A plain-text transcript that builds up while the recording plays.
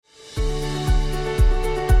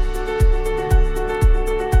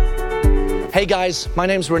Hey guys, my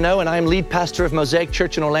name's Renaud and I am lead pastor of Mosaic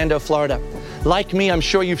Church in Orlando, Florida. Like me, I'm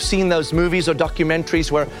sure you've seen those movies or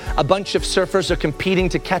documentaries where a bunch of surfers are competing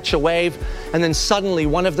to catch a wave, and then suddenly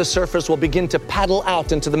one of the surfers will begin to paddle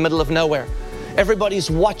out into the middle of nowhere.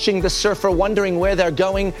 Everybody's watching the surfer, wondering where they're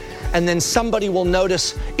going, and then somebody will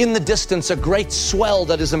notice in the distance a great swell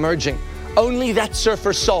that is emerging. Only that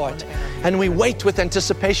surfer saw it, and we wait with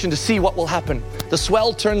anticipation to see what will happen. The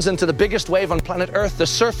swell turns into the biggest wave on planet Earth. The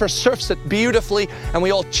surfer surfs it beautifully, and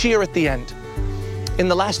we all cheer at the end. In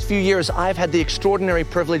the last few years, I've had the extraordinary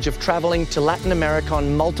privilege of traveling to Latin America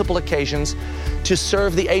on multiple occasions to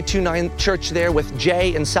serve the A29 church there with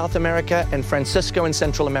Jay in South America and Francisco in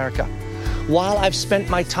Central America. While I've spent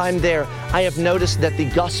my time there, I have noticed that the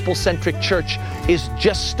gospel-centric church is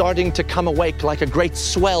just starting to come awake like a great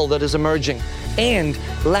swell that is emerging. And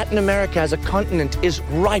Latin America as a continent is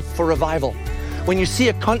ripe for revival. When you see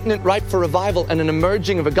a continent ripe for revival and an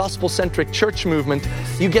emerging of a gospel-centric church movement,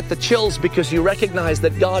 you get the chills because you recognize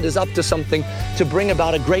that God is up to something to bring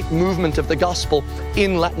about a great movement of the gospel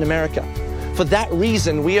in Latin America. For that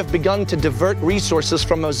reason, we have begun to divert resources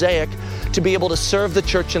from Mosaic to be able to serve the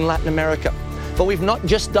church in Latin America. But we've not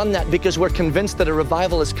just done that because we're convinced that a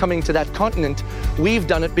revival is coming to that continent. We've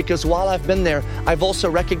done it because while I've been there, I've also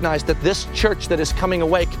recognized that this church that is coming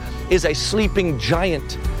awake is a sleeping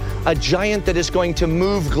giant. A giant that is going to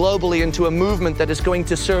move globally into a movement that is going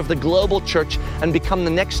to serve the global church and become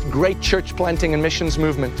the next great church planting and missions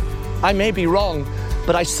movement. I may be wrong,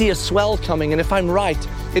 but I see a swell coming, and if I'm right,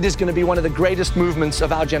 it is going to be one of the greatest movements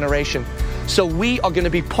of our generation. So we are going to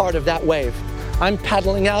be part of that wave. I'm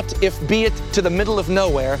paddling out, be it to the middle of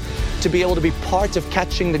nowhere, to be able to be part of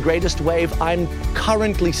catching the greatest wave I'm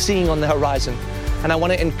currently seeing on the horizon. And I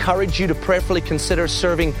want to encourage you to prayerfully consider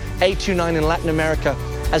serving A29 in Latin America,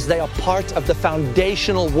 as they are part of the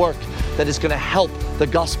foundational work that is going to help the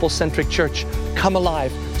gospel-centric church come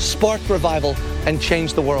alive, spark revival, and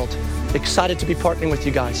change the world. Excited to be partnering with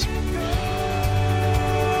you guys.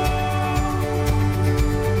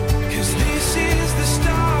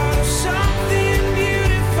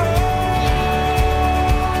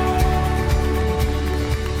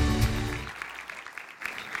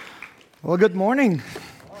 Well, good morning.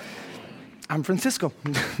 I'm Francisco.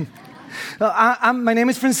 My name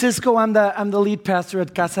is Francisco. I'm the lead pastor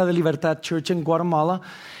at Casa de Libertad Church in Guatemala.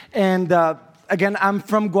 And again, I'm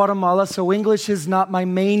from Guatemala, so English is not my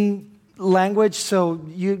main language, so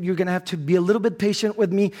you're going to have to be a little bit patient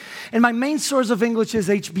with me. And my main source of English is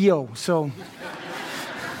HBO, so...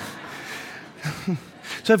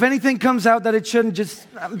 So if anything comes out that it shouldn't,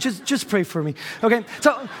 just pray for me. Okay.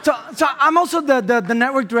 So I'm also the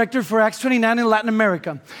network director for Acts 29 in Latin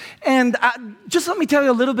America. And just let me tell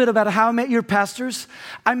you a little bit about how I met your pastors.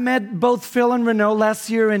 I met both Phil and Renaud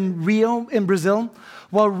last year in Rio, in Brazil,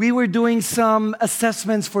 while we were doing some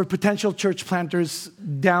assessments for potential church planters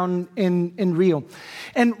down in Rio.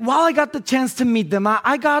 And while I got the chance to meet them,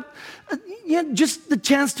 I got just the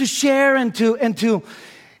chance to share and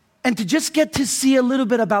to just get to see a little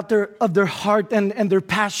bit about their heart and their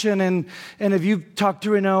passion, and if you've talked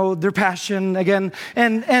to Renaud, their passion again,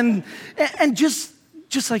 and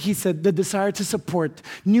just like he said, the desire to support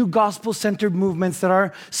new gospel-centered movements that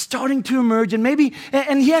are starting to emerge, and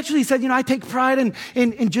he actually said, I take pride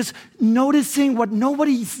in just noticing what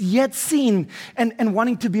nobody's yet seen, and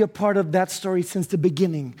wanting to be a part of that story since the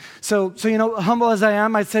beginning. So humble as I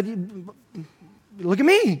am, I said, look at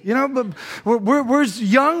me, but we're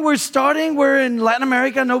young, we're starting, we're in Latin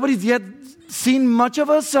America, nobody's yet seen much of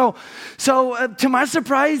us. So to my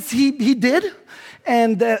surprise, he did.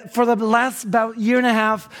 And for the last about year and a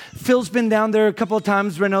half, Phil's been down there a couple of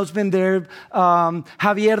times, Renaud's been there,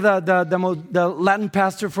 Javier, the Latin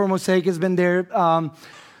pastor for Mosaic, has been there.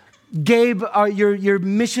 Gabe, your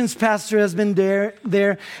missions pastor, has been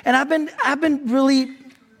there. And I've been really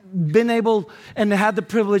able and had the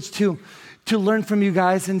privilege to learn from you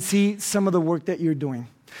guys and see some of the work that you're doing.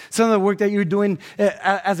 Some of the work that you're doing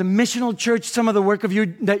as a missional church, some of the work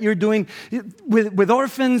that you're doing with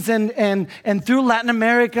orphans and through Latin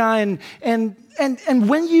America. And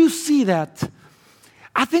when you see that,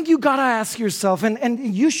 I think you got to ask yourself, and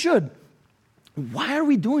you should, why are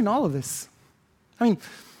we doing all of this? I mean,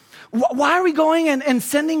 why are we going and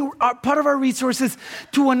sending part of our resources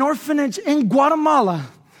to an orphanage in Guatemala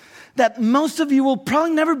that most of you will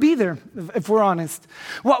probably never be there, if we're honest?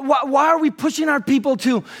 Why are we pushing our people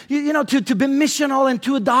to be missional and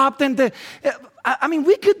to adopt and to? I mean,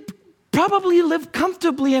 we could probably live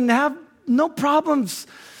comfortably and have no problems,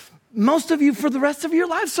 most of you, for the rest of your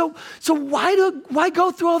lives. So why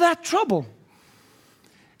go through all that trouble?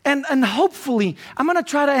 And hopefully, I'm going to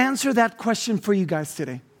try to answer that question for you guys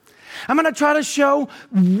today. I'm going to try to show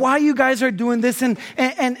why you guys are doing this and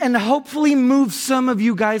hopefully move some of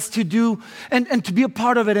you guys to do and to be a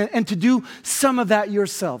part of it and to do some of that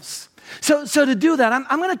yourselves. So to do that,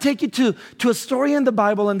 I'm going to take you to a story in the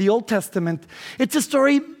Bible in the Old Testament. It's a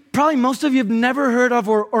story probably most of you have never heard of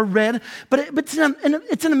or read, but it's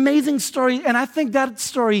an amazing story, and I think that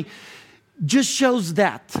story just shows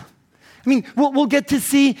that. I mean, we'll get to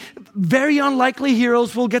see very unlikely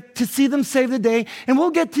heroes. We'll get to see them save the day, and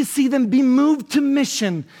we'll get to see them be moved to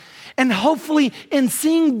mission. And hopefully, in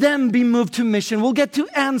seeing them be moved to mission, we'll get to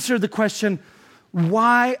answer the question,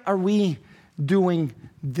 why are we doing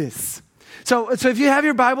this? So if you have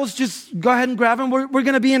your Bibles, just go ahead and grab them. We're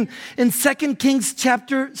going to be in 2 Kings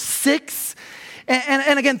chapter 6.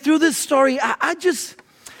 And again, through this story, I just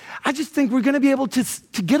think we're going to be able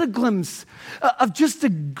to get a glimpse of just the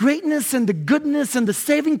greatness and the goodness and the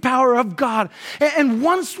saving power of God. And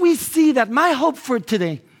once we see that, my hope for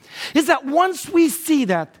today is that once we see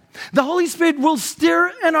that, the Holy Spirit will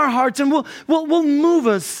stir in our hearts and will move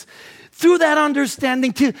us through that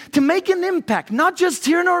understanding to make an impact, not just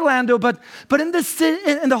here in Orlando, but in the city,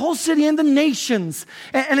 in the whole city, in the nations.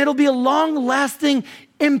 And it'll be a long-lasting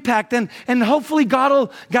impact. And hopefully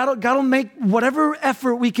God will make whatever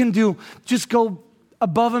effort we can do just go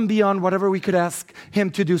above and beyond whatever we could ask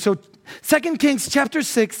Him to do. So 2 Kings chapter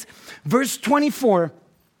 6, verse 24,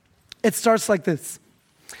 it starts like this.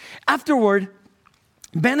 Afterward,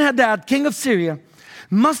 Ben-Hadad, king of Syria,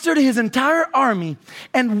 mustered his entire army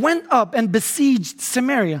and went up and besieged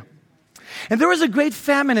Samaria. And there was a great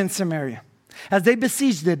famine in Samaria as they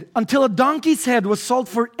besieged it, until a donkey's head was sold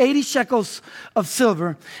for 80 shekels of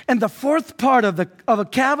silver, and the fourth part of a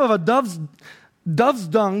calf of a dove's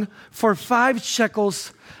dung for 5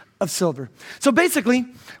 shekels of silver. So basically,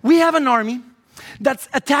 we have an army that's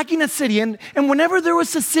attacking a city, and whenever there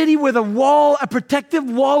was a city with a wall, a protective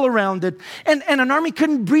wall around it, and an army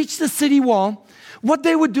couldn't breach the city wall, what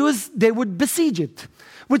they would do is they would besiege it,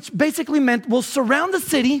 which basically meant we'll surround the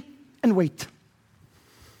city and wait.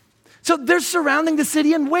 So they're surrounding the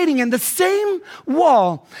city and waiting. And the same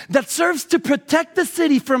wall that serves to protect the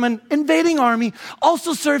city from an invading army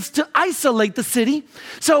also serves to isolate the city.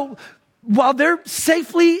 So while they're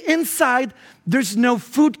safely inside, there's no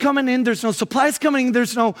food coming in, there's no supplies coming in,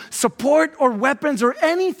 there's no support or weapons or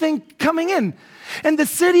anything coming in. And the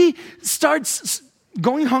city starts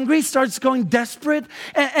going hungry, starts going desperate,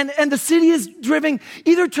 and the city is driven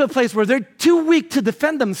either to a place where they're too weak to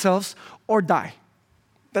defend themselves or die.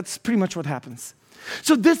 That's pretty much what happens.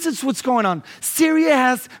 So this is what's going on. Syria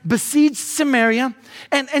has besieged Samaria,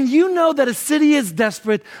 and you know that a city is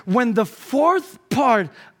desperate when the fourth part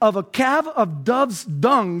of a calf of dove's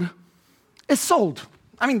dung is sold.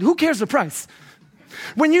 I mean, who cares the price?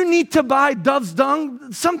 When you need to buy dove's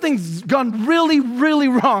dung, something's gone really, really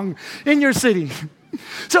wrong in your city.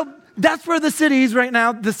 So that's where the city is right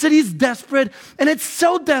now. The city is desperate, and it's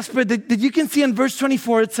so desperate that you can see in verse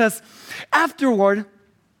 24, it says,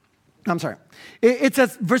 it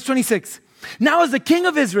says, verse 26, now as the king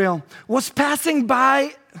of Israel was passing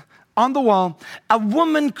by on the wall, a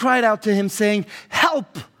woman cried out to him saying,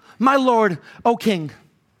 help, my lord, O king.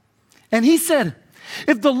 And he said,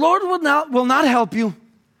 if the Lord will not help you,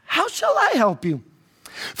 how shall I help you?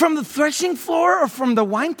 From the threshing floor or from the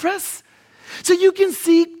winepress? So you can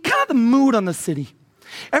see kind of the mood on the city.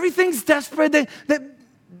 Everything's desperate.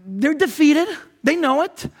 They're defeated. They know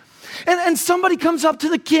it. And somebody comes up to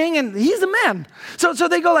the king, and he's a man. So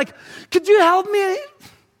they go like, could you help me?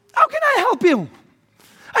 How can I help you?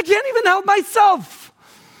 I can't even help myself.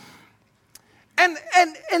 And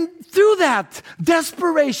through that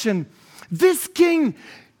desperation, this king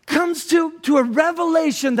comes to a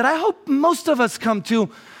revelation that I hope most of us come to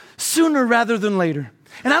sooner rather than later.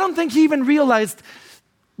 And I don't think he even realized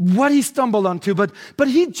what he stumbled onto, but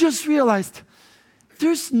he just realized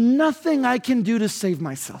there's nothing I can do to save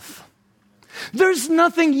myself. There's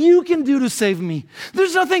nothing you can do to save me.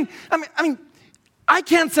 There's nothing, I mean, I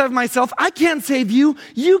can't save myself. I can't save you.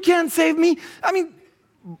 You can't save me. I mean,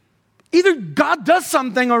 either God does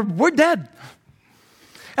something or we're dead.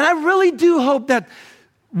 And I really do hope that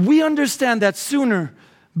we understand that sooner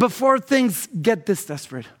before things get this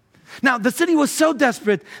desperate. Now, the city was so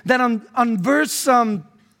desperate that on verse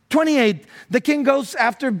 28, the king goes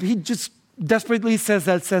after, he just desperately says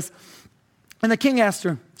that, says, and the king asked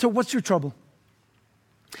her, so what's your trouble?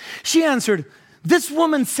 She answered, this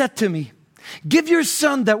woman said to me, give your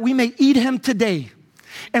son that we may eat him today,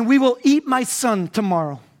 and we will eat my son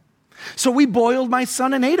tomorrow. So we boiled my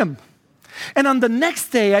son and ate him. And on the next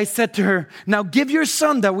day, I said to her, now give your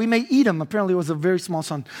son that we may eat him. Apparently it was a very small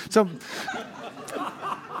son. So,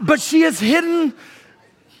 but she has hidden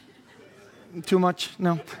too much?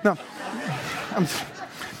 No.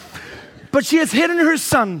 But she has hidden her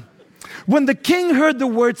son. When the king heard the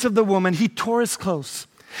words of the woman, he tore his clothes.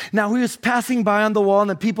 Now he was passing by on the wall, and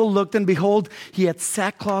the people looked, and behold, he had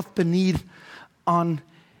sackcloth beneath on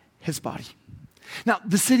his body. Now,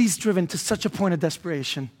 the city's driven to such a point of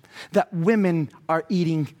desperation that women are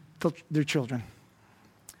eating their children.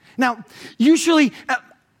 Now, usually,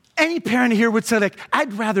 any parent here would say, like,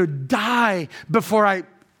 I'd rather die before I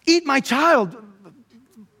eat my child.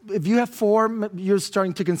 If you have 4, you're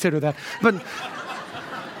starting to consider that. But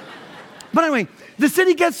anyway, the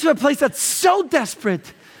city gets to a place that's so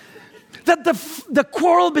desperate that the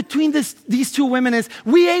quarrel between these two women is,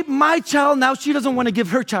 we ate my child, now she doesn't want to give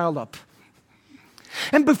her child up.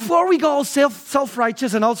 And before we go all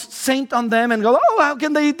self-righteous and all saint on them and go, oh, how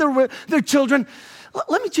can they eat their children?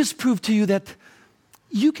 Let me just prove to you that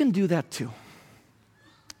you can do that too.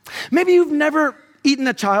 Maybe you've never eaten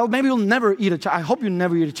a child. Maybe you'll never eat a child. I hope you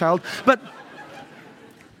never eat a child. But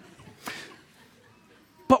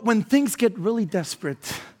when things get really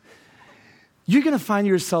desperate, you're going to find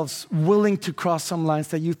yourselves willing to cross some lines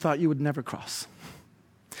that you thought you would never cross.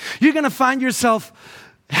 You're going to find yourself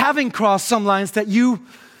having crossed some lines that you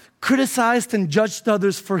criticized and judged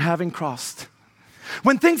others for having crossed.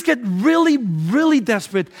 When things get really, really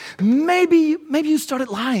desperate, maybe you started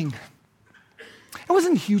lying. It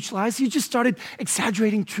wasn't huge lies. You just started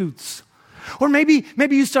exaggerating truths. Or maybe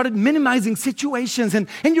you started minimizing situations, and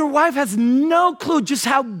your wife has no clue just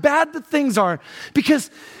how bad the things are because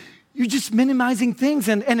you're just minimizing things.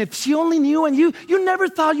 And if she only knew, and you never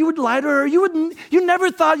thought you would lie to her, you never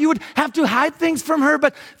thought you would have to hide things from her,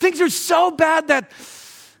 but things are so bad that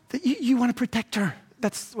you want to protect her.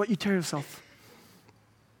 That's what you tell yourself.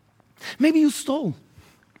 Maybe you stole,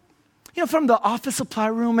 from the office supply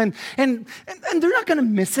room, and they're not going to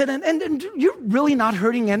miss it, and you're really not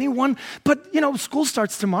hurting anyone, but, school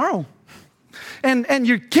starts tomorrow. And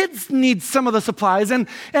your kids need some of the supplies, and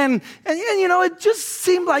it just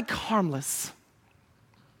seemed like harmless.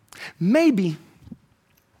 Maybe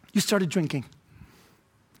you started drinking.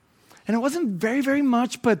 And it wasn't very, very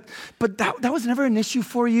much, but that was never an issue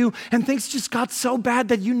for you. And things just got so bad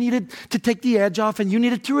that you needed to take the edge off, and you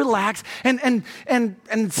needed to relax, and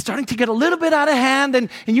it's starting to get a little bit out of hand, and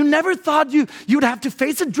you never thought you would have to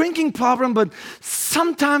face a drinking problem, but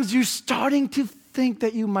sometimes you're starting to think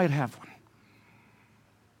that you might have one.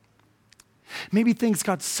 Maybe things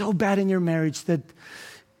got so bad in your marriage that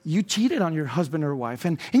you cheated on your husband or wife,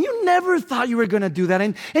 and you never thought you were going to do that,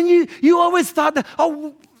 and you always thought that,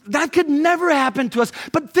 that could never happen to us.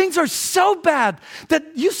 But things are so bad that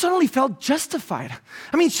you suddenly felt justified.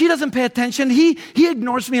 I mean, she doesn't pay attention. He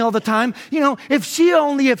ignores me all the time.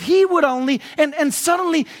 If he would only, and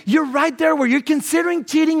suddenly you're right there where you're considering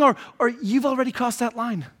cheating, or you've already crossed that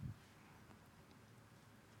line.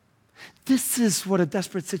 This is what a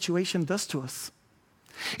desperate situation does to us.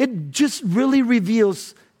 It just really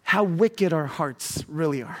reveals how wicked our hearts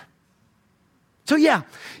really are. So yeah,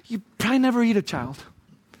 you probably never eat a child,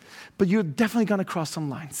 but you're definitely going to cross some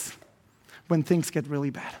lines when things get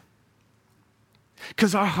really bad.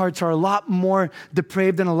 Because our hearts are a lot more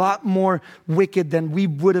depraved and a lot more wicked than we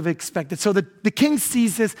would have expected. So the king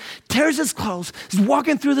sees this, tears his clothes, he's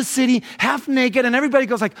walking through the city half naked, and everybody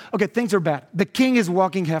goes like, okay, things are bad. The king is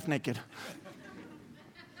walking half naked.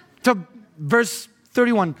 So verse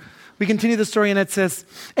 31, we continue the story, and it says,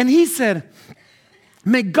 and he said,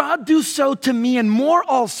 may God do so to me and more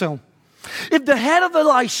also, if the head of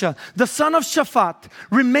Elisha, the son of Shaphat,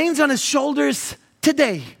 remains on his shoulders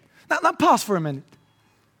today. Now pause for a minute.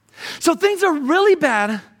 So things are really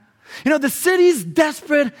bad. The city's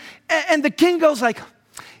desperate, and the king goes like,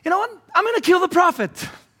 you know what? I'm going to kill the prophet.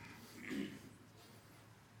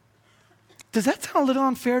 Does that sound a little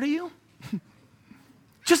unfair to you?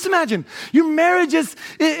 Just imagine, your marriage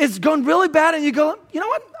is going really bad, and you go, you know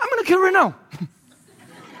what? I'm going to kill Renault.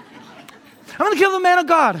 I'm going to kill the man of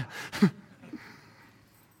God.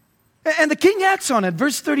 And the king acts on it.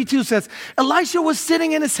 Verse 32 says, Elisha was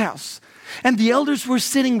sitting in his house, and the elders were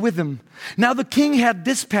sitting with him. Now the king had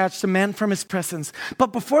dispatched a man from his presence.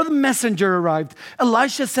 But before the messenger arrived,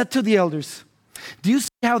 Elisha said to the elders, do you see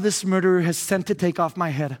how this murderer has sent to take off my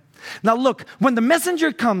head? Now look, when the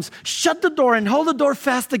messenger comes, shut the door and hold the door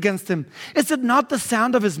fast against him. Is it not the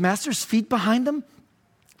sound of his master's feet behind him?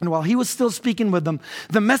 And while he was still speaking with them,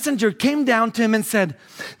 the messenger came down to him and said,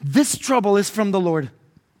 this trouble is from the Lord.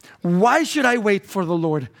 Why should I wait for the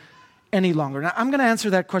Lord any longer? Now, I'm going to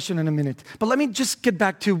answer that question in a minute. But let me just get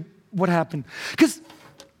back to what happened. Because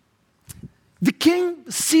the king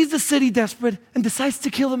sees the city desperate and decides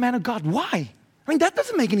to kill the man of God. Why? I mean, that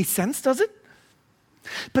doesn't make any sense, does it?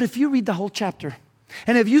 But if you read the whole chapter,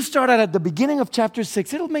 and if you start out at the beginning of chapter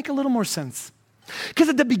 6, it'll make a little more sense. Because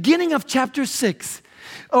at the beginning of chapter 6,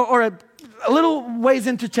 or a little ways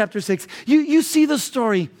into chapter 6, you see the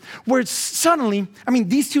story where suddenly,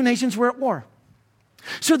 these two nations were at war.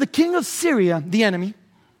 So the king of Syria, the enemy,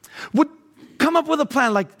 would come up with a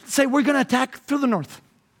plan, like say, we're going to attack through the north.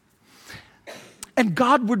 And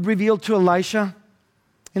God would reveal to Elisha,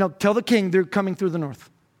 tell the king they're coming through the north.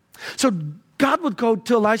 So God would go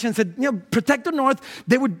to Elisha and said, protect the north.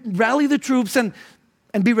 They would rally the troops and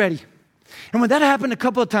be ready. And when that happened a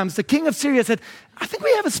couple of times, the king of Syria said, I think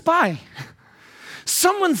we have a spy.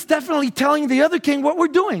 Someone's definitely telling the other king what we're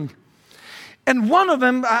doing. And one of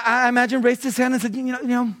them, I imagine, raised his hand and said,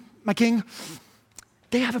 my king,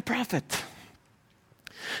 they have a prophet.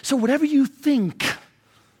 So whatever you think,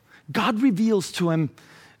 God reveals to him,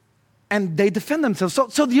 and they defend themselves.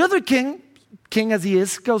 So the other king as he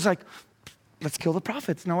is, goes like, let's kill the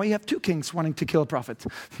prophet. Now we have two kings wanting to kill a prophet.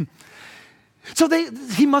 So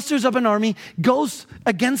he musters up an army, goes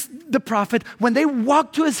against the prophet. When they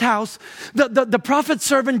walk to his house, the prophet's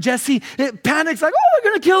servant Jesse panics like, oh,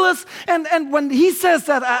 they're going to kill us. And when he says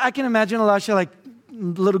that, I can imagine Elisha like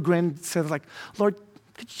little grin says like, Lord,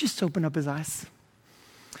 could you just open up his eyes?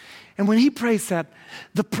 And when he prays that,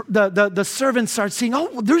 the servant starts seeing,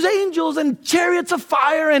 oh, there's angels and chariots of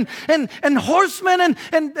fire and horsemen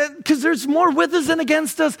and because there's more with us than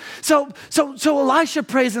against us. So Elisha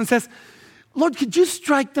prays and says, Lord, could you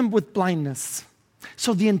strike them with blindness?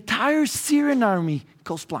 So the entire Syrian army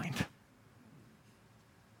goes blind.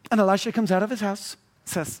 And Elisha comes out of his house,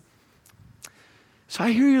 says, so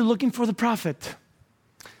I hear you're looking for the prophet.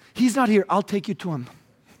 He's not here. I'll take you to him.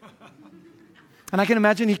 And I can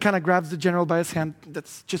imagine he kind of grabs the general by his hand.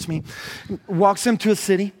 That's just me. Walks him to a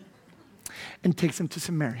city and takes him to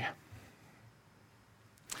Samaria.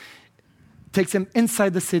 Takes him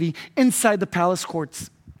inside the city, inside the palace courts.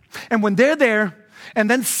 And when they're there, and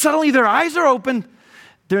then suddenly their eyes are open,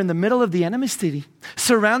 they're in the middle of the enemy city,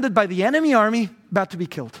 surrounded by the enemy army, about to be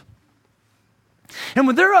killed. And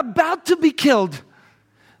when they're about to be killed,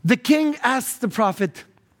 the king asks the prophet,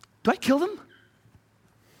 do I kill them?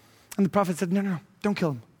 And the prophet said, no, don't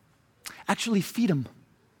kill him. Actually, feed him.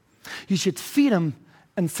 You should feed him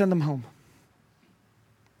and send him home.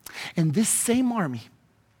 And this same army,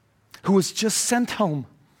 who was just sent home,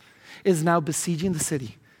 is now besieging the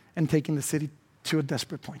city and taking the city to a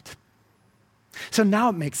desperate point. So now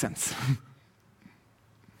it makes sense.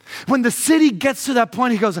 When the city gets to that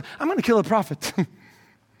point, he goes, I'm going to kill a prophet.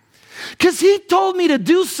 Because he told me to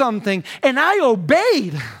do something and I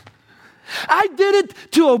obeyed. I did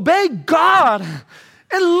it to obey God.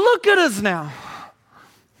 And look at us now.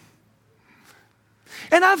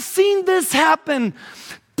 And I've seen this happen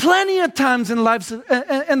plenty of times in the lives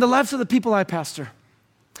of the people I pastor.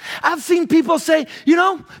 I've seen people say,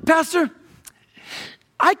 Pastor,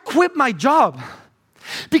 I quit my job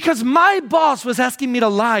because my boss was asking me to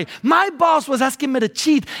lie. My boss was asking me to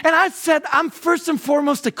cheat. And I said, I'm first and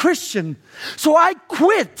foremost a Christian. So I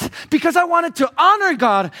quit because I wanted to honor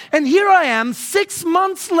God. And here I am 6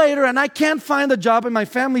 months later and I can't find a job and my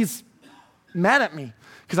family's mad at me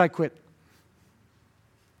because I quit.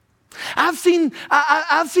 I've seen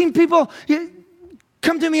people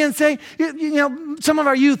come to me and say, some of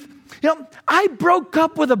our youth, I broke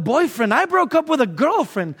up with a boyfriend. I broke up with a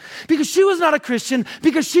girlfriend because she was not a Christian,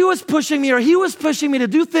 because she was pushing me or he was pushing me to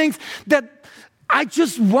do things that I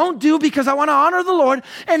just won't do because I want to honor the Lord.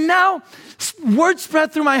 And now word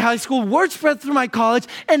spread through my high school, word spread through my college,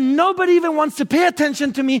 and nobody even wants to pay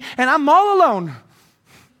attention to me, and I'm all alone.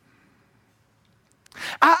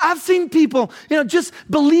 I've seen people, just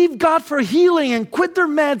believe God for healing and quit their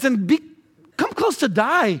meds and come close to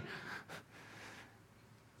die.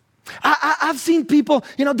 I've seen people,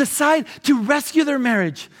 decide to rescue their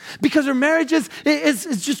marriage because their marriage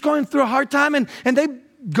is just going through a hard time, and they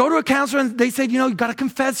go to a counselor and they say, you got to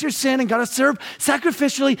confess your sin and got to serve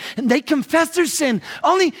sacrificially, and they confess their sin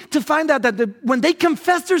only to find out that when they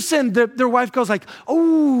confess their sin, their wife goes like,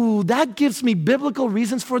 oh, that gives me biblical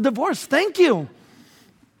reasons for divorce. Thank you.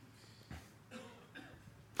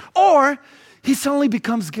 Or he suddenly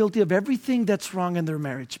becomes guilty of everything that's wrong in their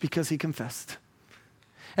marriage because he confessed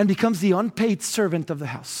and becomes the unpaid servant of the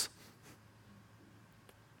house.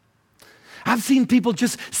 I've seen people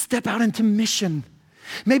just step out into mission,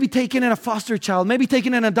 maybe taking in a foster child, maybe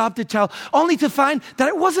taking an adopted child, only to find that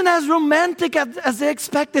it wasn't as romantic as they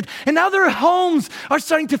expected. And now their homes are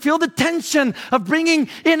starting to feel the tension of bringing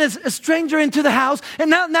in a stranger into the house. And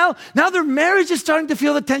now their marriage is starting to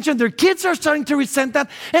feel the tension. Their kids are starting to resent that.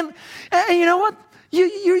 And you know what?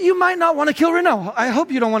 You might not want to kill Renault. I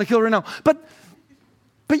hope you don't want to kill Renault. But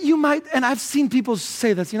But you might, and I've seen people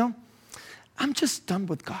say this, I'm just done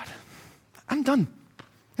with God. I'm done.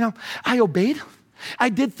 I obeyed. I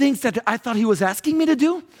did things that I thought he was asking me to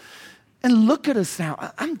do. And look at us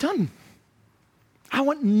now. I'm done. I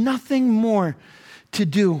want nothing more to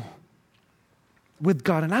do with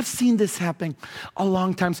God. And I've seen this happen a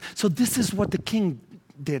long time. So this is what the king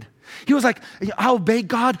did. He was like, I obey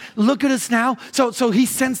God. Look at us now. So he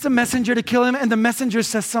sends the messenger to kill him. And the messenger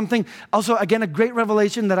says something, also, again, a great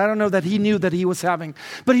revelation that I don't know that he knew that he was having.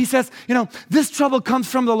 But he says, this trouble comes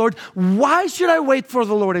from the Lord. Why should I wait for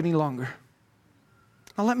the Lord any longer?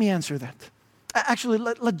 Now, let me answer that. Actually,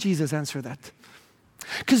 let Jesus answer that.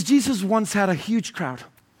 Because Jesus once had a huge crowd.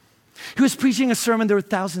 He was preaching a sermon. There were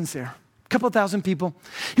thousands there, a couple thousand people.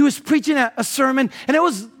 He was preaching a sermon, and it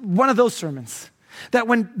was one of those sermons that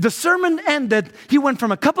when the sermon ended, he went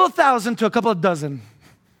from a couple of thousand to a couple of dozen.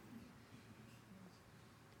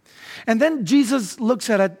 And then Jesus looks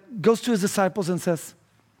at it, goes to his disciples and says,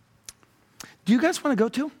 do you guys want to go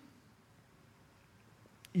too?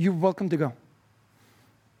 You're welcome to go.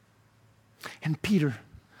 And Peter,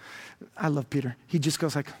 I love Peter, he just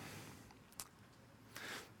goes like,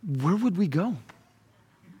 where would we go?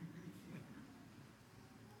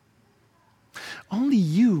 Only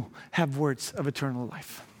you have words of eternal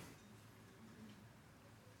life.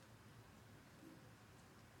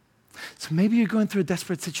 So maybe you're going through a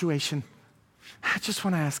desperate situation. I just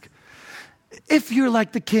want to ask, if you're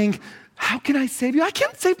like the king, how can I save you? I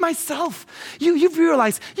can't save myself. You've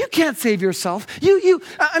realized you can't save yourself. You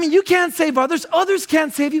can't save others. Others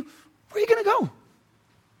can't save you. Where are you going to go?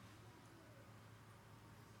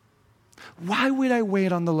 Why would I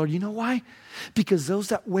wait on the Lord? You know why? Because those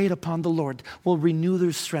that wait upon the Lord will renew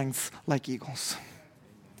their strength like eagles.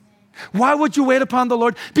 Why would you wait upon the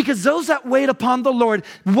Lord? Because those that wait upon the Lord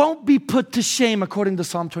won't be put to shame, according to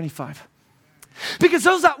Psalm 25. Because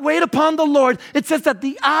those that wait upon the Lord, it says that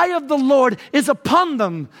the eye of the Lord is upon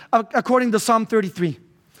them, according to Psalm 33.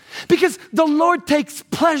 Because the Lord takes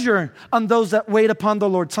pleasure on those that wait upon the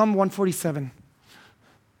Lord, Psalm 147.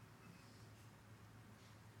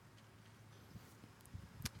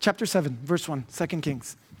 Chapter 7, verse 1, 2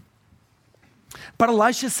 Kings. But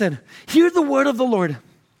Elisha said, hear the word of the Lord.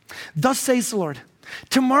 Thus says the Lord,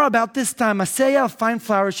 tomorrow about this time, a seah of fine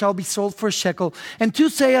flour shall be sold for a shekel, and 2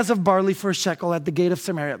 seahs of barley for a shekel at the gate of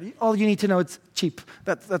Samaria. All you need to know, it's cheap.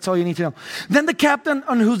 That's all you need to know. Then the captain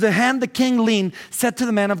on whose hand the king leaned said to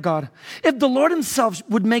the man of God, if the Lord himself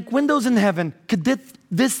would make windows in heaven, could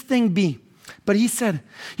this thing be? But he said,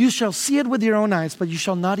 you shall see it with your own eyes, but you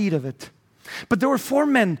shall not eat of it. But there were 4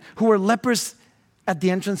 men who were lepers at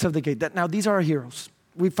the entrance of the gate. Now, these are our heroes.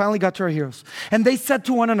 We finally got to our heroes. And they said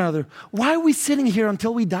to one another, why are we sitting here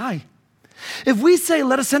until we die? If we say,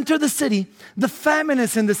 let us enter the city, the famine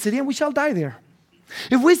is in the city and we shall die there.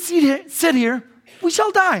 If we sit here, we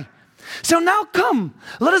shall die. So now come,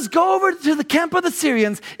 let us go over to the camp of the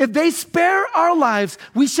Syrians. If they spare our lives,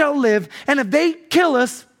 we shall live. And if they kill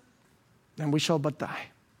us, then we shall but die.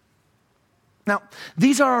 Now,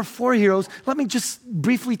 these are our 4 heroes. Let me just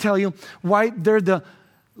briefly tell you why they're the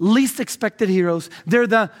least expected heroes. They're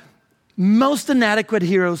the most inadequate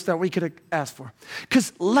heroes that we could ask for.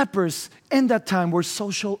 Because lepers in that time were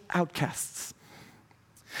social outcasts.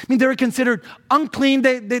 They were considered unclean.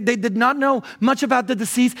 They did not know much about the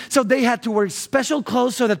disease, so they had to wear special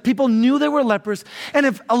clothes so that people knew they were lepers. And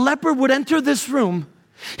if a leper would enter this room,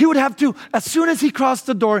 he would have to, as soon as he crossed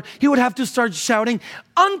the door, he would have to start shouting,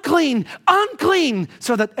 unclean, unclean,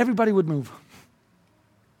 so that everybody would move.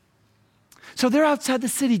 So they're outside the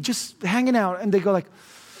city just hanging out, and they go like,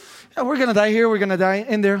 yeah, we're going to die here, we're going to die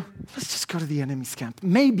in there. Let's just go to the enemy's camp.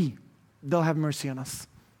 Maybe they'll have mercy on us.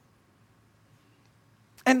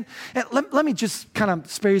 And let me just kind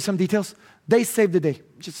of spare you some details. They saved the day.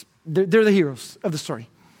 They're the heroes of the story.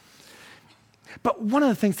 But one of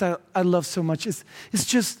the things that I love so much is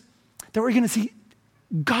just that we're going to see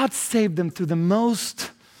God saved them through the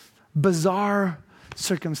most bizarre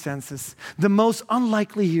circumstances, the most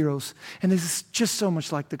unlikely heroes. And this is just so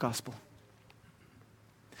much like the gospel.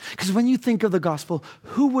 Because when you think of the gospel,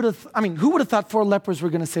 who would have thought 4 lepers were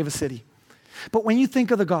going to save a city? But when you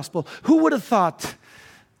think of the gospel, who would have thought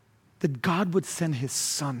that God would send his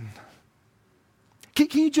son? Can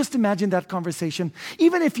you just imagine that conversation?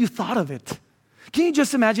 Even if you thought of it. Can you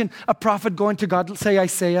just imagine a prophet going to God, say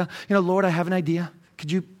Isaiah, Lord, I have an idea.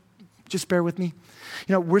 Could you just bear with me?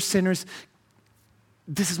 We're sinners.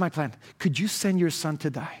 This is my plan. Could you send your son to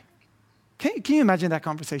die? Can you imagine that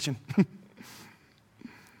conversation?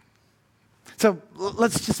 So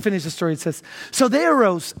let's just finish the story. It says, so they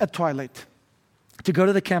arose at twilight to go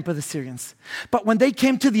to the camp of the Syrians. But when they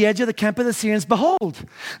came to the edge of the camp of the Syrians, behold,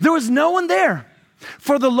 there was no one there.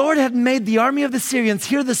 For the Lord had made the army of the Syrians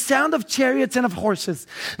hear the sound of chariots and of horses,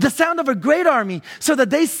 the sound of a great army, so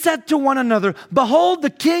that they said to one another, behold,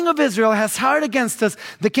 the king of Israel has hired against us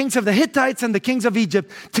the kings of the Hittites and the kings of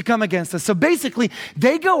Egypt to come against us. So basically,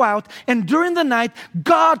 they go out, and during the night,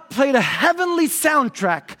 God played a heavenly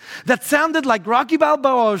soundtrack that sounded like Rocky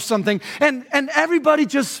Balboa or something, and everybody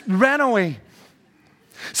just ran away.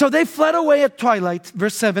 So they fled away at twilight,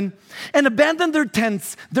 verse 7, and abandoned their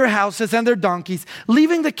tents, their houses, and their donkeys,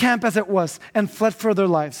 leaving the camp as it was, and fled for their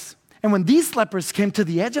lives. And when these lepers came to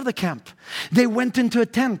the edge of the camp, they went into a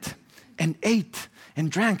tent and ate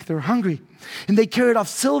and drank. They were hungry. And they carried off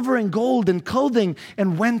silver and gold and clothing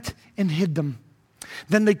and went and hid them.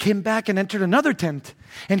 Then they came back and entered another tent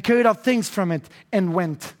and carried off things from it and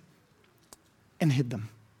went and hid them.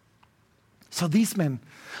 So these men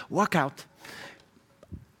walk out,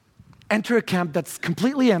 enter a camp that's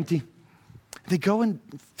completely empty. They go and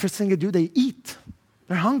first thing they do, they eat.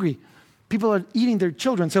 They're hungry. People are eating their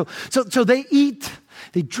children. So they eat,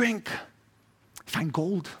 they drink, they find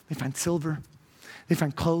gold, they find silver, they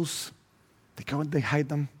find clothes. They go and they hide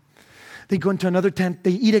them. They go into another tent,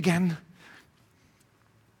 they eat again.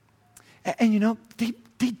 And you know, they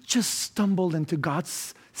just stumbled into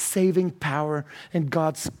God's saving power and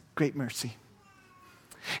God's great mercy.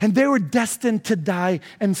 And they were destined to die,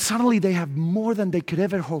 and suddenly they have more than they could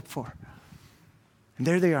ever hope for. And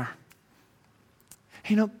there they are.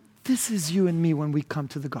 You know, this is you and me when we come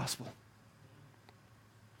to the gospel.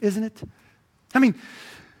 Isn't it? I mean,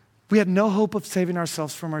 we had no hope of saving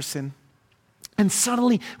ourselves from our sin. And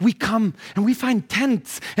suddenly we come and we find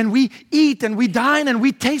tents and we eat and we dine and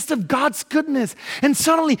we taste of God's goodness. And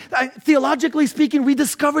suddenly, theologically speaking, we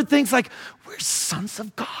discover things like we're sons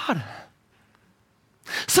of God.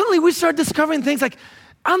 Suddenly we start discovering things like,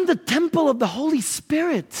 I'm the temple of the Holy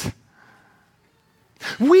Spirit.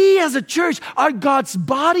 We as a church are God's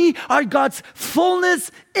body, are God's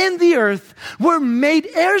fullness in the earth. We're made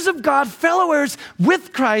heirs of God, fellow heirs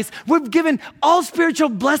with Christ. We're given all spiritual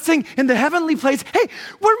blessing in the heavenly place. Hey,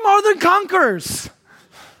 we're more than conquerors.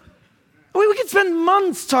 We could spend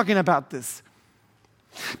months talking about this.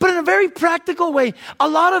 But in a very practical way, a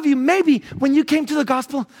lot of you, maybe when you came to the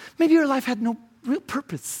gospel, maybe your life had no real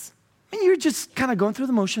purpose. I mean, you're just kind of going through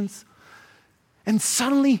the motions. And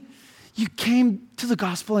suddenly you came to the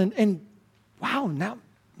gospel and wow, now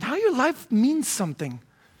your life means something.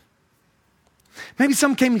 Maybe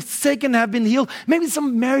some came sick and have been healed. Maybe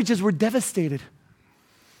some marriages were devastated.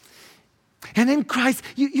 And in Christ,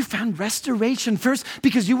 you found restoration first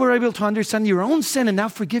because you were able to understand your own sin and now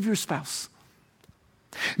forgive your spouse.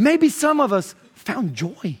 Maybe some of us found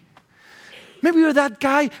joy. Maybe you're that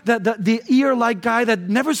guy, the ear-like guy that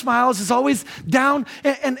never smiles, is always down,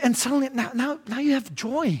 and suddenly now you have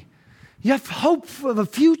joy. You have hope for the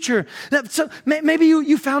future. So maybe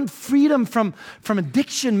you found freedom from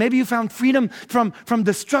addiction. Maybe you found freedom from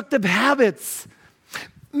destructive habits.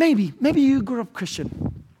 Maybe you grew up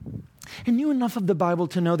Christian and knew enough of the Bible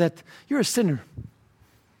to know that you're a sinner.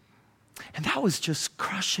 And that was just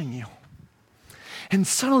crushing you. And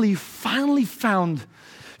suddenly you finally found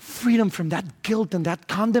freedom from that guilt and that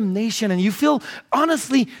condemnation, and you feel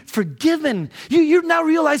honestly forgiven. You now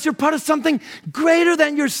realize you're part of something greater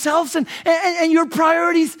than yourselves, and your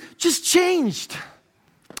priorities just changed.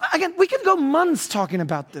 Again, we could go months talking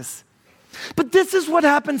about this. But this is what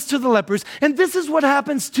happens to the lepers, and this is what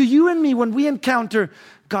happens to you and me when we encounter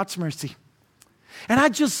God's mercy. And I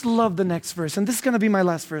just love the next verse, and this is going to be my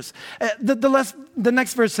last verse. The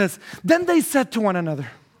next verse says, then they said to one another,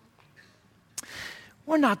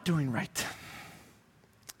 we're not doing right.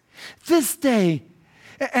 This day,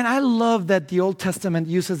 and I love that the Old Testament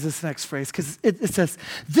uses this next phrase because it says,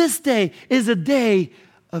 this day is a day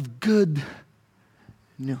of good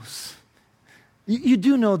news. You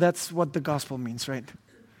do know that's what the gospel means, right?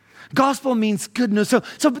 Gospel means good news.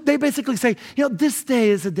 So they basically say, this day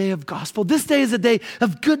is a day of gospel. This day is a day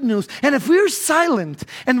of good news. And if we're silent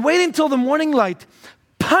and wait until the morning light,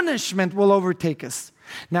 punishment will overtake us.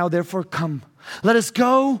 Now, therefore, come. Let us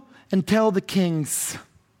go and tell the king's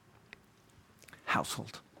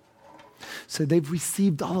household. So they've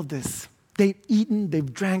received all of this. They've eaten,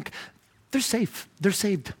 they've drank. They're safe. They're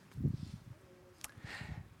saved.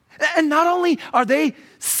 And not only are they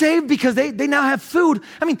saved because they now have food.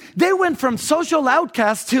 I mean, they went from social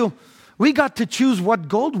outcasts to we got to choose what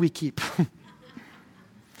gold we keep.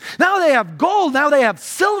 Now they have gold, now they have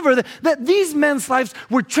silver. That these men's lives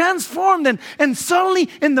were transformed, and suddenly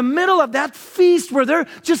in the middle of that feast where they're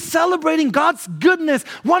just celebrating God's goodness,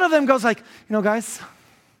 one of them goes like, guys,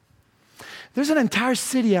 there's an entire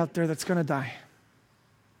city out there that's going to die.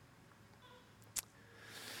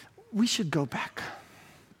 We should go back.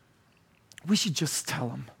 We should just tell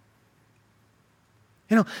them.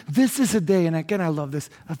 You know, this is a day, and again, I love this,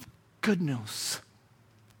 of good news.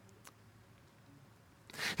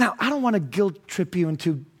 Now, I don't want to guilt trip you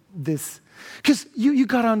into this, because you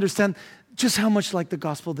got to understand just how much like the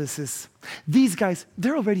gospel this is. These guys,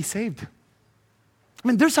 they're already saved. I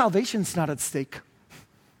mean, their salvation's not at stake.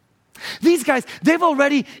 These guys, they've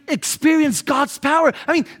already experienced God's power.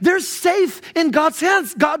 I mean, they're safe in God's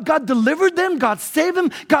hands. God delivered them. God saved them.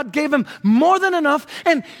 God gave them more than enough.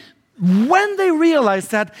 And when they realize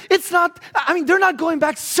that, it's not, I mean, they're not going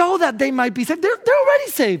back so that they might be saved. They're already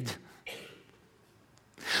saved.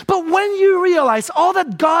 But when you realize all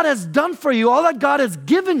that God has done for you, all that God has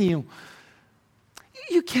given you,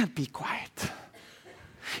 you can't be quiet.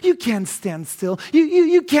 You can't stand still.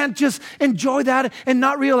 You can't just enjoy that and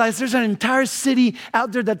not realize there's an entire city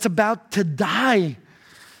out there that's about to die.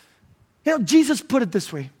 You know, Jesus put it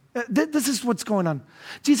this way. This is what's going on.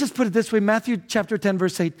 Jesus put it this way, Matthew chapter 10,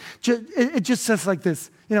 verse 8. It just says like this,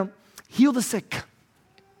 you know, heal the sick,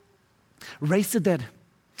 raise the dead,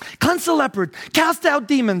 cleanse the leopard, cast out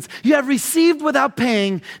demons. You have received without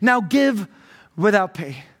paying, now give without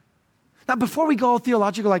pay. Now, before we go all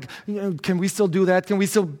theological, like, you know, can we still do that? Can we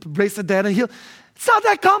still raise the dead and heal? It's not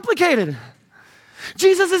that complicated.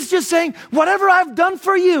 Jesus is just saying, whatever I've done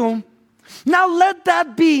for you, now let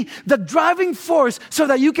that be the driving force so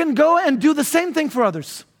that you can go and do the same thing for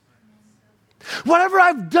others. Whatever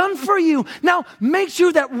I've done for you, now make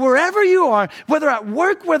sure that wherever you are, whether at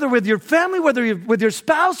work, whether with your family, whether you're with your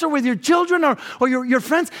spouse or with your children or your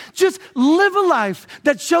friends, just live a life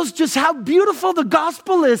that shows just how beautiful the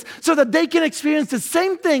gospel is so that they can experience the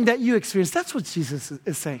same thing that you experienced. That's what Jesus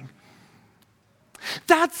is saying.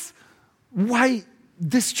 That's why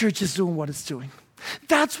this church is doing what it's doing.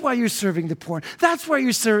 That's why you're serving the poor. That's why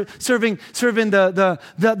you're serving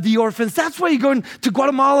the orphans. That's why you're going to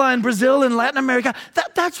Guatemala and Brazil and Latin America.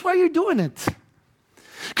 That's why you're doing it.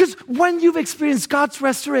 Because when you've experienced God's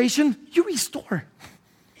restoration, you restore.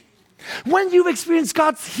 When you've experienced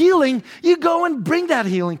God's healing, you go and bring that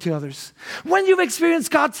healing to others. When you've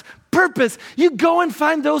experienced God's purpose, you go and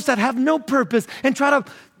find those that have no purpose and try to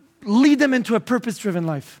lead them into a purpose-driven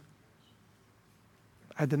life.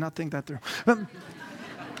 I did not think that through.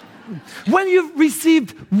 When you've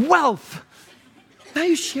received wealth, now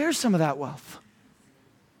you share some of that wealth.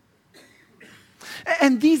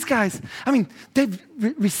 And these guys, I mean, they've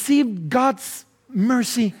received God's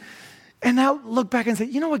mercy and now look back and say,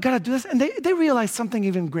 you know what, God, I do this. And they realize something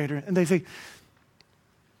even greater. And they say,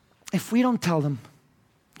 if we don't tell them,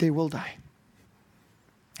 they will die.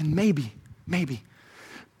 And maybe,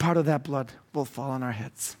 part of that blood will fall on our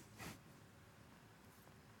heads.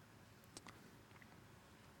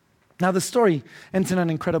 Now, the story ends in an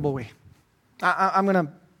incredible way. I'm going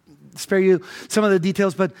to spare you some of the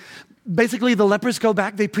details, but basically the lepers go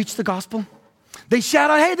back, they preach the gospel. They shout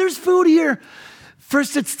out, hey, there's food here.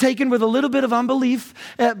 First, it's taken with a little bit of unbelief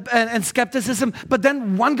and skepticism, but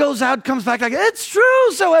then one goes out, comes back like, it's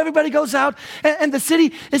true. So everybody goes out, and the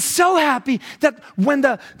city is so happy that when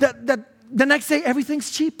the next day, everything's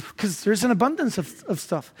cheap because there's an abundance of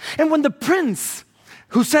stuff. And when the prince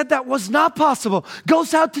who said that was not possible,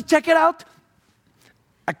 goes out to check it out,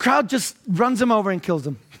 a crowd just runs him over and kills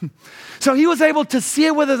him. So he was able to see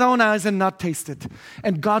it with his own eyes and not taste it.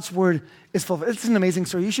 And God's word is full. It's an amazing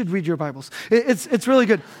story. You should read your Bibles. It's really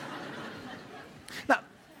good. Now,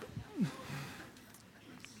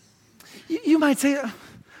 you might say,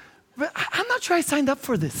 I'm not sure I signed up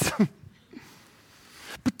for this.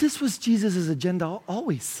 But this was Jesus' agenda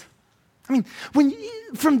always. I mean,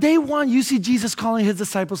 from day one, you see Jesus calling his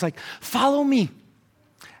disciples like, follow me,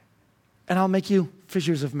 and I'll make you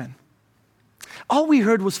fishers of men. All we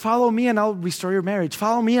heard was, follow me and I'll restore your marriage.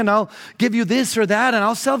 Follow me and I'll give you this or that and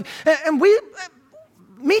I'll sell. And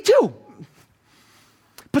me too.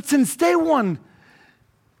 But since day one,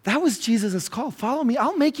 that was Jesus' call. Follow me.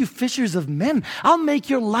 I'll make you fishers of men. I'll make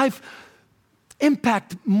your life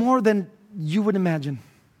impact more than you would imagine.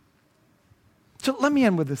 So let me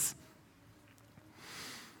end with this.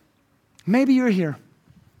 Maybe you're here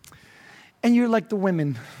and you're like the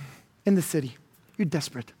women in the city. You're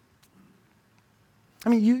desperate. I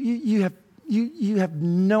mean, you have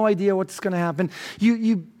no idea what's going to happen.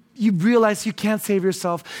 You realize you can't save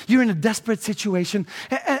yourself. You're in a desperate situation.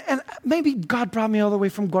 And maybe God brought me all the way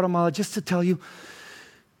from Guatemala just to tell you,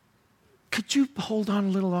 could you hold on a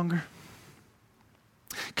little longer?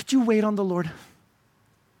 Could you wait on the Lord?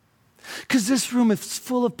 Because this room is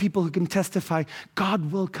full of people who can testify,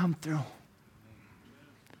 God will come through.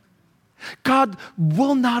 God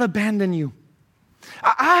will not abandon you.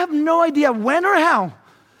 I have no idea when or how,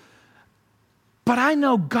 but I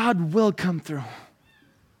know God will come through.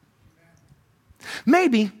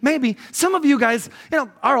 Maybe some of you guys,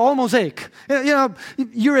 are all Mosaic.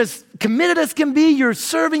 You're as committed as can be. You're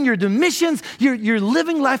serving. You're doing missions. You're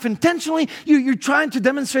living life intentionally. You're trying to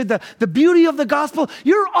demonstrate the beauty of the gospel.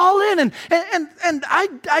 You're all in. And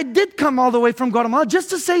I did come all the way from Guatemala just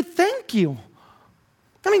to say thank you.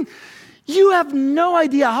 I mean, you have no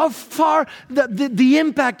idea how far the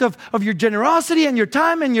impact of your generosity and your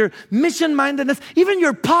time and your mission-mindedness, even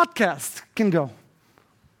your podcast, can go.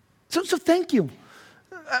 So thank you.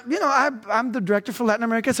 I'm the director for Latin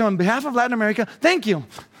America, so on behalf of Latin America, thank you.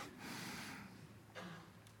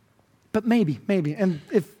 But maybe, and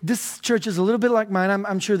if this church is a little bit like mine,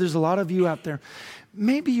 I'm sure there's a lot of you out there.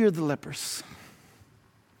 Maybe you're the lepers.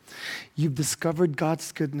 You've discovered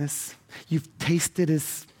God's goodness. You've tasted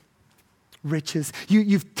His riches.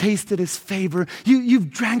 You've tasted His favor. You've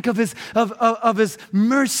drank of His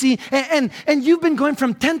mercy, and you've been going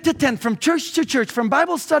from tent to tent, from church to church, from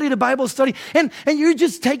Bible study to Bible study, and you're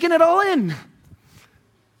just taking it all in.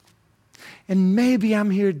 And maybe I'm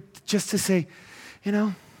here just to say,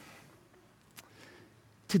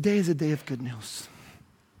 today is a day of good news.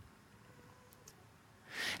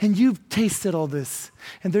 And you've tasted all this,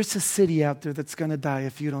 and there's a city out there that's going to die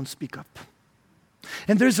if you don't speak up.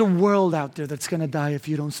 And there's a world out there that's going to die if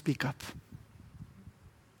you don't speak up.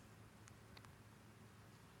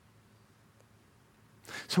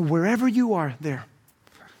 So wherever you are there,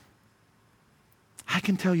 I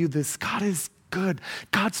can tell you this: God is good.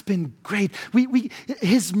 God's been great.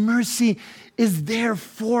 His mercy is there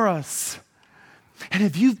for us. And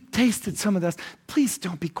if you've tasted some of this, please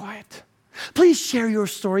don't be quiet. Please share your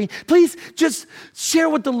story. Please just share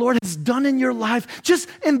what the Lord has done in your life. Just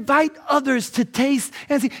invite others to taste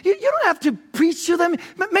and see. You don't have to preach to them.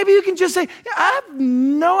 Maybe you can just say, I have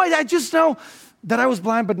no idea. I just know that I was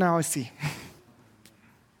blind, but now I see.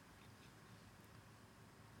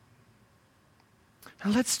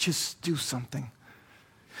 And let's just do something.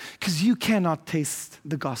 Because you cannot taste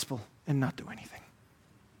the gospel and not do anything.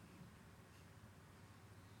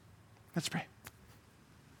 Let's pray.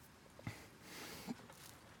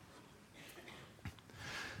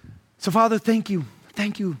 So, Father, thank you,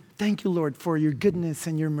 Lord, for your goodness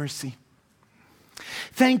and your mercy.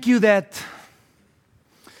 Thank you that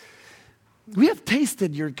we have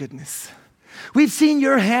tasted your goodness. We've seen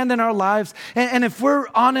your hand in our lives. And if we're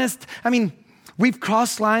honest, we've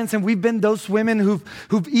crossed lines, and we've been those women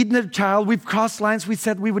who've eaten a child. We've crossed lines we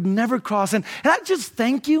said we would never cross. And I just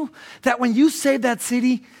thank you that when you saved that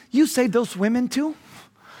city, you saved those women too.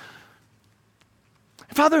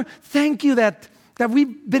 Father, thank you that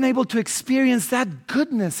we've been able to experience that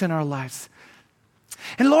goodness in our lives.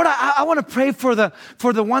 And Lord, I want to pray for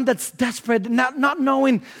the one that's desperate, not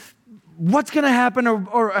knowing what's going to happen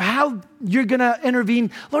or how you're going to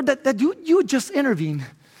intervene. Lord, that you would just intervene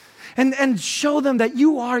and show them that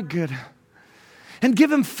you are good. And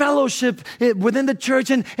give them fellowship within the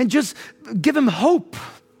church and just give them hope.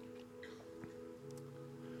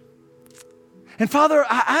 And Father,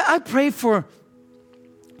 I pray for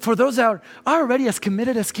those that are already as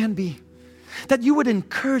committed as can be, that you would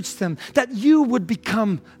encourage them, that you would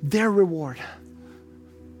become their reward.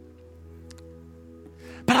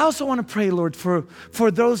 But I also want to pray, Lord, for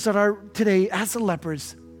those that are today, as the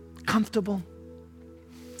lepers, comfortable,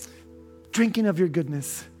 drinking of your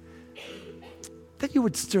goodness, that you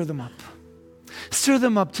would stir them up. Stir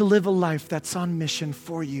them up to live a life that's on mission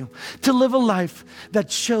for you, to live a life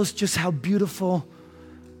that shows just how beautiful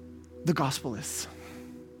the gospel is.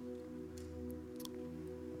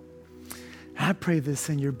 I pray this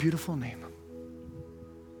in your beautiful name.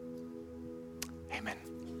 Amen.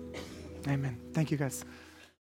 Amen. Thank you, guys.